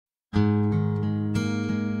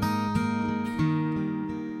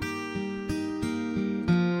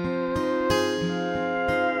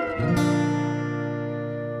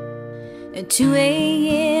2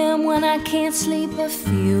 a.m. when I can't sleep, I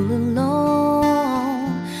feel alone.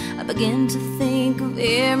 I begin to think of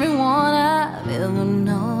everyone I've ever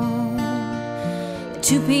known. At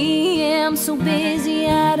 2 p.m. so busy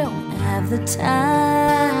I don't have the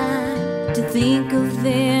time to think of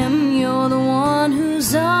them. You're the one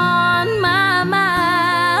who's on my mind.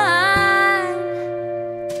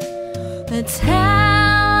 That's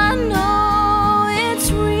how I know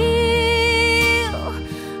it's real.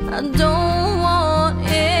 I don't want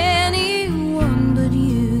anyone but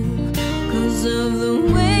you, 'cause of the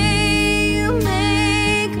way you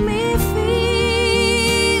make me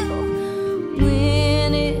feel.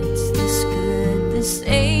 When it's this good, this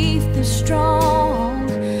safe, this strong,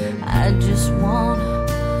 I just wanna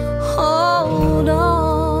hold on.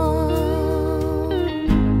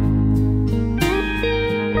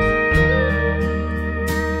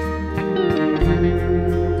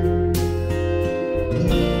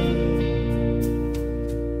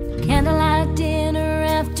 Candlelight dinner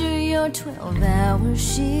after your 12-hour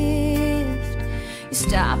shift. You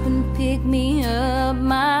stop and pick me up,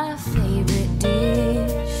 my favorite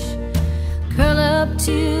dish. Curl up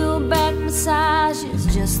to a back massage is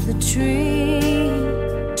just the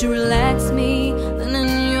treat to relax me, then in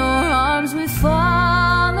your arms we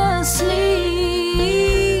fall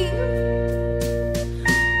asleep.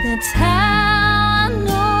 That's how I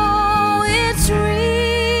know it's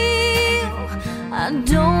real. I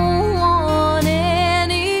don't want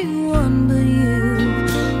anyone but you,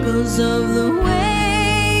 'cause of the way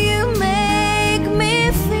you make me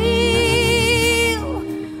feel.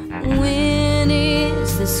 When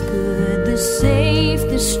it's this good, this safe,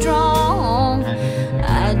 this strong,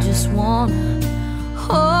 I just wanna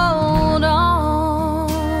hold on.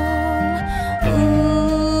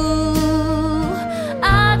 Ooh,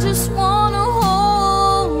 I just wanna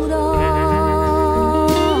hold on.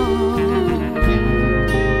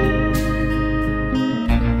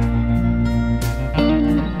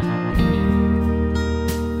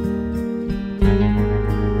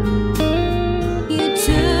 You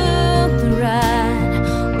took the ride,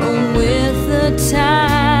 rolled with the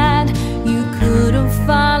tide. You could have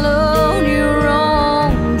followed your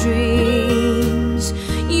own dreams.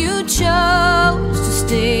 You chose to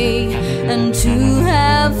stay and to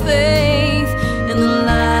have faith in the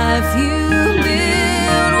life you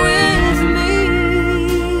built with me.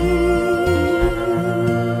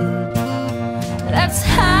 That's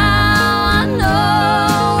how